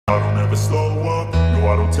never slow up, no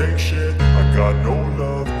I don't take shit. I got no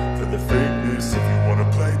love for the fakeness. If you wanna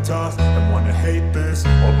play tough and wanna hate this,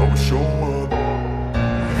 I'll always show up.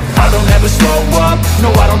 I don't ever slow up,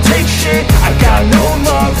 no I don't take shit. I got no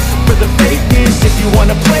love for the fakeness. If you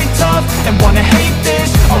wanna play tough and wanna hate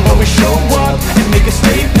this, I'll always show up and make a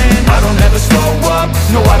statement. I don't ever slow up,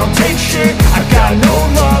 no I don't take shit. I got no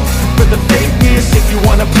love for the fakeness. If you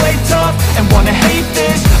wanna play tough and wanna hate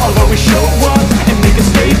this, I'll always show up and make a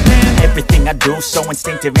statement. Everything I do so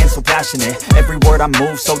instinctive and so passionate. Every word I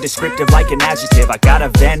move so descriptive like an adjective. I got a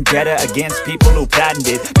vendetta against people who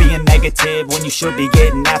patented being negative when you should be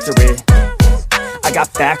getting after it. I got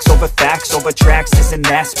facts over tracks, this and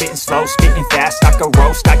that. Spitting slow, spitting fast, I could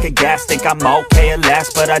roast, I could gas. Think I'm okay at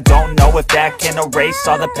last, but I don't know if that can erase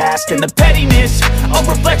all the past. And the pettiness, a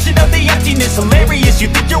reflection of the emptiness. Hilarious, you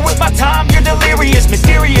think you're worth my time, you're delirious.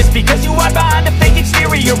 Mysterious, because you hide behind a fake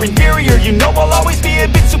exterior. Inferior, you know I'll always be a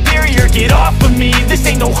bit superior. Get off of me, this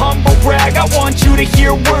ain't no humble brag. I want you to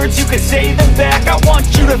hear words, you can say them back. I want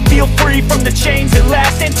you to feel free from the chains at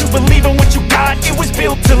last, and to believe in what you got, it was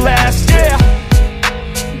built to last, yeah.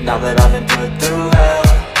 Now that I've been put through hell,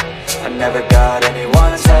 I never got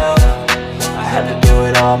anyone's help. I had to do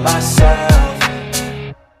it all myself.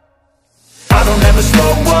 I don't ever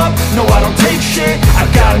slow up, no I don't take shit. I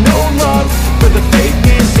got no love for the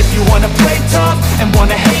fakeness. If you wanna play tough and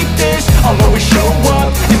wanna hate this, I'll always show up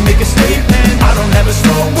and make a statement. I don't ever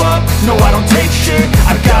slow up, no I don't take shit.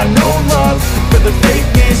 I got no love for the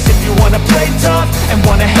fakeness. If you wanna play tough and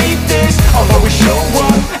wanna hate this, I'll always show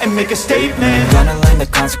up and make a statement. Gonna learn the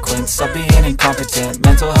consequence of being incompetent.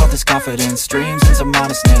 Mental health is confidence, dreams and some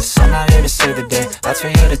honestness. I'm not here to save the day, that's for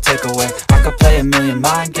you to take away. I could play a million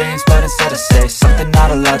mind games, but instead I say something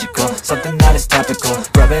not illogical, something that is topical.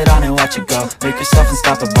 Rub it on and watch it go, make yourself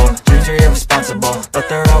unstoppable. Dreams are irresponsible, but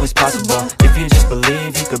they're always possible. If you just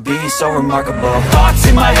believe, you could be so remarkable. Thoughts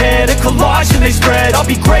in my head, a collage and they spread. I'll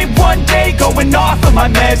be great one day, going off of my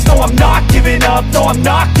meds. No, I'm not giving up, no, I'm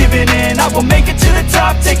not giving in. I will make it to the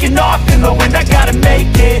top, taking off in the wind. I gotta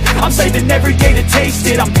make it, I'm saving every day to taste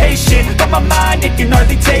it. I'm patient, but my mind, it can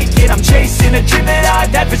hardly take it. I'm chasing a dream that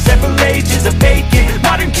I've had for several ages. A vacant,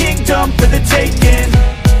 modern kingdom for the taking.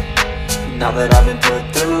 Now that I've been put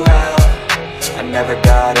through hell, I never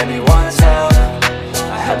got anyone's help.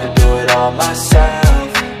 I had to do it all myself.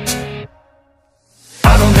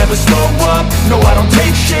 I don't ever slow up, no I don't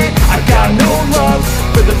take shit. I got no love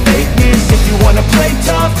for the fakeness. If you wanna play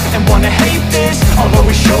tough and wanna hate this, I'll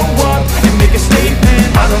always show up and make a statement.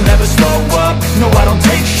 I don't ever slow up, no I don't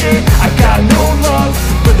take shit. I got no love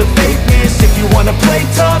for the fakeness. If you wanna play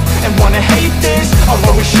tough and wanna hate this, I'll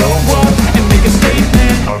always show up and make a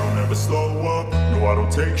statement. I don't ever slow up, no I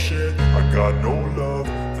don't take shit. I got no love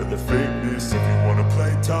for the fakeness. If you wanna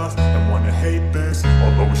play tough and wanna hate this,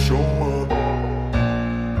 I'll always show up.